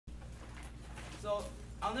So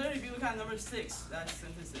on there, if you look at number 6, that's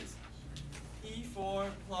synthesis. P4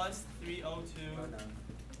 plus 3O2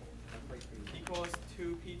 equals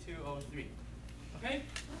 2P2O3. Okay?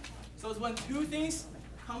 So it's when two things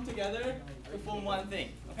come together to form one thing.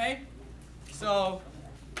 Okay? So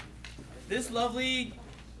this lovely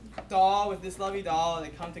doll with this lovely doll, they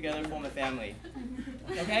come together to form a family.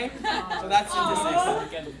 Okay? So that's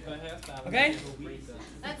synthesis. Okay?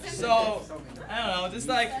 So, I don't know, just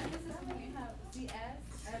like...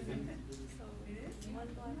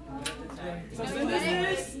 So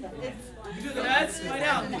synthesis, let's find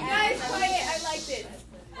out. You guys quiet, I liked it.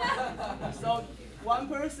 So one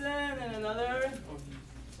person and another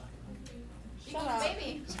Shut up.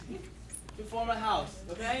 Baby. to form a house,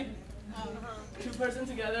 okay? Two persons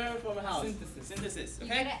together form a house. Synthesis,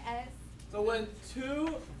 okay? You get an S. So when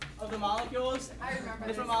two of the molecules,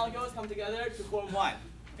 different molecules come together to form one,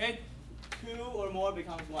 okay? Two or more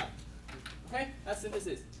becomes one. Okay? That's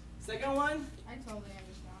synthesis. Second one, I totally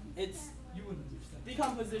understand. it's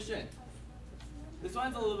decomposition. This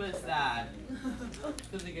one's a little bit sad.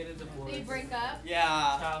 Because they get a divorce. They break up?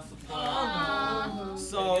 Yeah. Child support.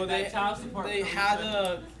 So they had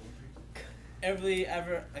a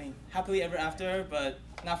a happily ever after, but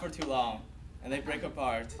not for too long, and they break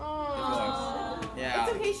apart. Divorce. Yeah.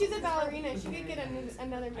 It's okay, she's a ballerina. She could get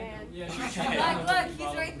another man. Yeah. Look,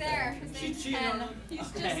 he's right there. His name's She Ken. He's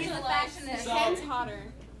just a fashionist. So- Ken's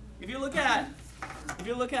hotter. If you look at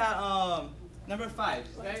number 5,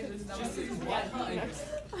 okay? This is number 6.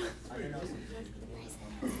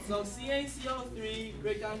 So CaCO3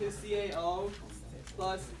 break down to CaO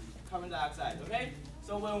plus carbon dioxide, okay?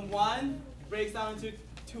 So when one breaks down into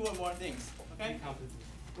two or more things, okay?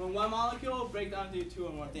 When one molecule breaks down to two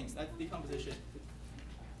or more things, that's decomposition.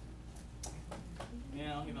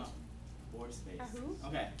 Yeah, I'll give up. Board space.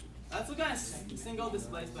 Okay, let's look at single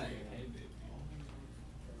displacement.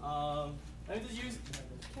 Let me just use.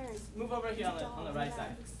 Move over here on the right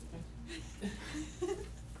side.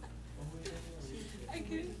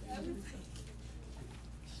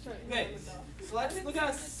 Okay, so let's look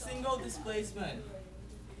at single displacement.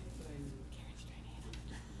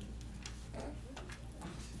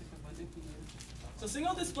 So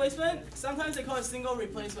single displacement, sometimes they call it single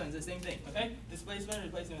replacement, it's the same thing, okay? Displacement,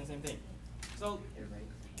 replacement, same thing. So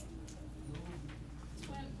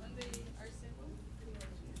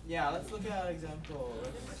yeah, let's look at an example.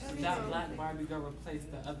 That black Barbie girl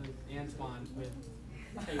replaced the other Antoine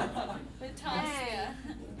with Taylor. With Talia.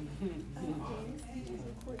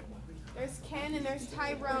 There's Ken and there's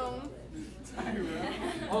Tyrone.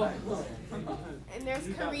 Oh. And there's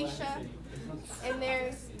Carisha. And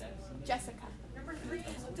there's Jessica.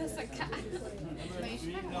 Jessica.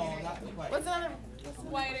 No, not quite. What's another?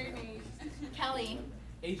 Wider name. Kelly.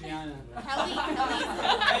 Adriana. Kelly.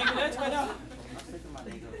 Hey, let's find out.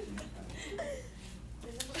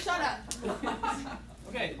 Shut up.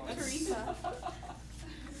 Okay. Teresa.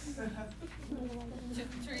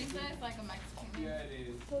 Teresa is like a Mexican name. Yeah, it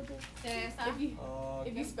is. Teresa.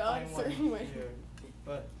 If you spell it a certain way.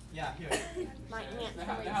 But yeah, here. My aunt They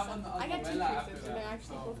have Teresa. on the I got two Venezuela after Teresas, and that, they're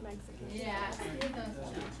actually so. both Mexican. Yeah.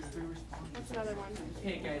 What's another one?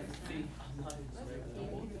 Hey guys, see.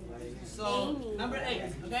 So number 8.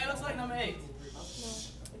 Okay, looks like number 8.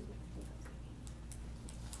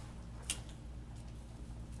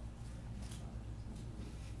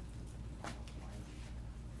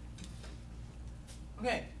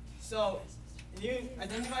 Okay, so you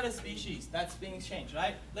identify the species that's being exchanged,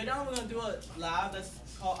 right? Later on we're going to do a lab that's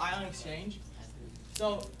called ion exchange.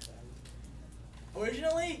 So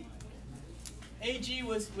originally Ag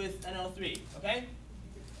was with NO3, okay?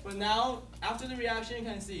 But now after the reaction you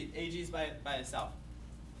can see Ag is by itself.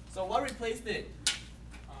 So what replaced it?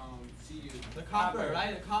 The copper,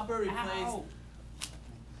 right? The copper replaced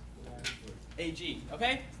Ag,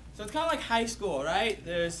 okay? So it's kind of like high school, right?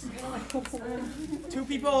 There's two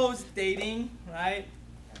people dating, right?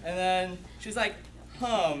 And then she's like,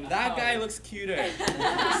 that guy looks cuter.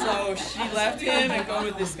 So she left him and go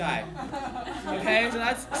with this guy. Okay, so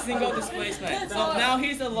that's single displacement. So now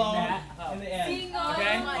he's alone in the end.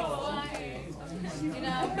 Okay? You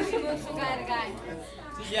know, she moves from guy to guy.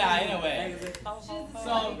 Yeah, in a way.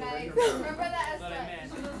 So Remember that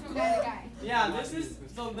as she moves from guy to guy. yeah, this is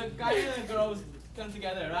so the guy and the girls come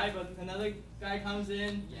together, right? But another guy comes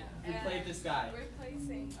in, replace this guy.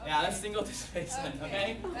 Replacing. Yeah, that's single displacement,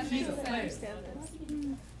 okay? That makes sense. Understand this.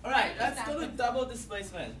 Alright, let's go to double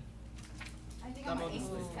displacement. I think I'm gonna ace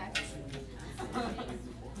this test.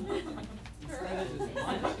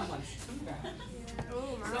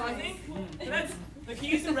 So I think that's the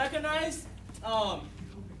key is to recognize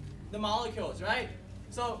the molecules, right?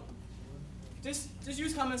 So just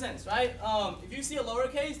use common sense, right? If you see a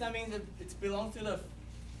lowercase, that means it belongs to the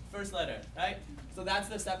first letter, right? So that's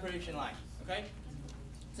the separation line, okay?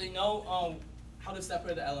 So you know how to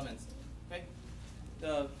separate the elements, okay?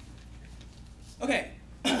 Okay,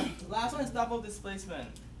 last one is double displacement,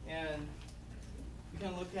 and we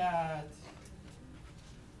can look at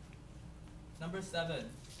number 7.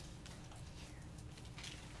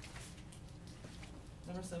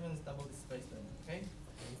 Number 7 is double displacement, okay?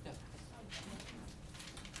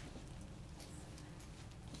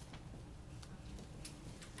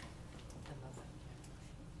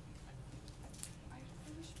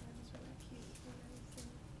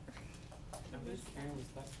 I wish Karen was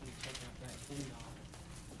back to check out that thing off.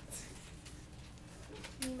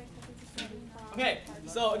 Okay,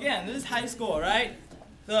 so again, this is high school, right?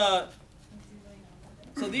 So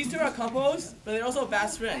these two are couples, but they're also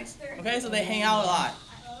best friends. Okay, so they hang out a lot.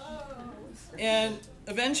 And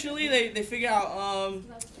eventually they figure out,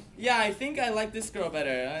 yeah, I think I like this girl better,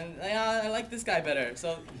 and I like this guy better.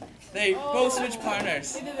 So they both switch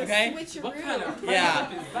partners. Okay? What kind of Yeah.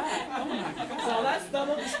 friendship is that? Oh my god. So that's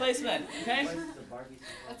double displacement. Okay?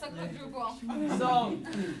 That's a quadruple. So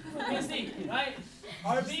you can see, right?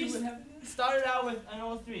 RB started out with an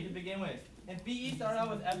O3 to begin with, and BE started out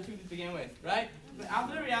with F2 to begin with, right? But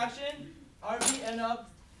after the reaction, RB ended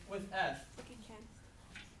up with F.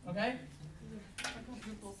 Okay?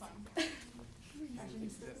 Quadruple sum. Did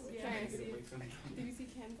you see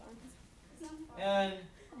Ken's arms? And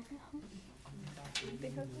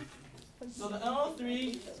so the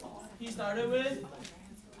NO3 he started with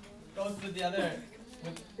goes with the other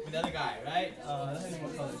guy, right? Let's have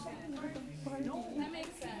more colors. That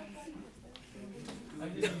makes sense. I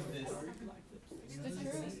just use this.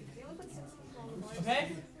 Okay?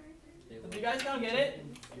 Do you guys don't get it?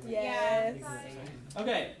 Yes.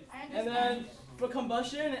 Okay. And then for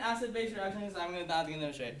combustion and acid-base reactions, I'm not gonna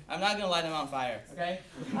demonstrate. I'm not gonna light them on fire. Okay?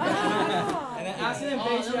 And then acid and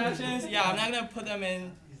base reactions, yeah, I'm not gonna put them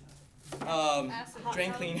in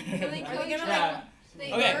drain cleaner. So they kill each Yeah. other.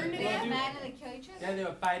 They Okay. burn and get mad and they kill each Yeah, other. they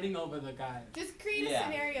were fighting over the guy. Just create a Yeah.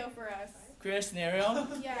 scenario for us. Create a scenario.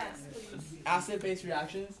 Yes, please. Acid-base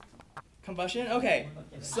reactions. Combustion. Okay.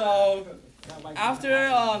 So after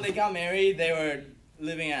they got married, they were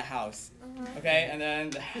living at a house. Okay, and then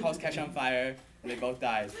the house catch on fire, and they both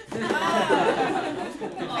died. I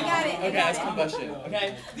got it. Okay, that's combustion.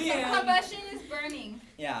 Okay. So combustion is burning.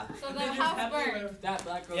 Yeah. So the house burned. That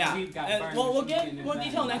black girl's Yeah. weed got And burned. we'll She's get getting more it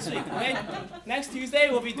detail back. next week. Okay. Next Tuesday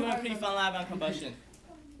we'll be doing a pretty fun lab on combustion.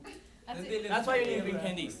 That's it. That's why you need to bring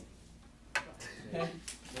candies. Okay.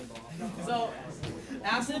 So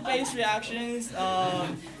acid-base reactions, it's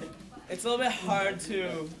a little bit hard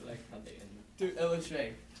to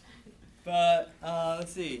illustrate. But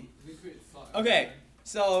let's see. Okay,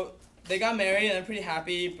 so they got married and they're pretty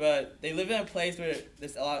happy, but they live in a place where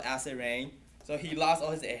there's a lot of acid rain. So he lost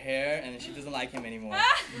all his hair and she doesn't like him anymore.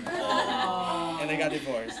 And they got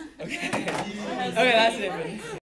divorced. Okay. Okay, that's it.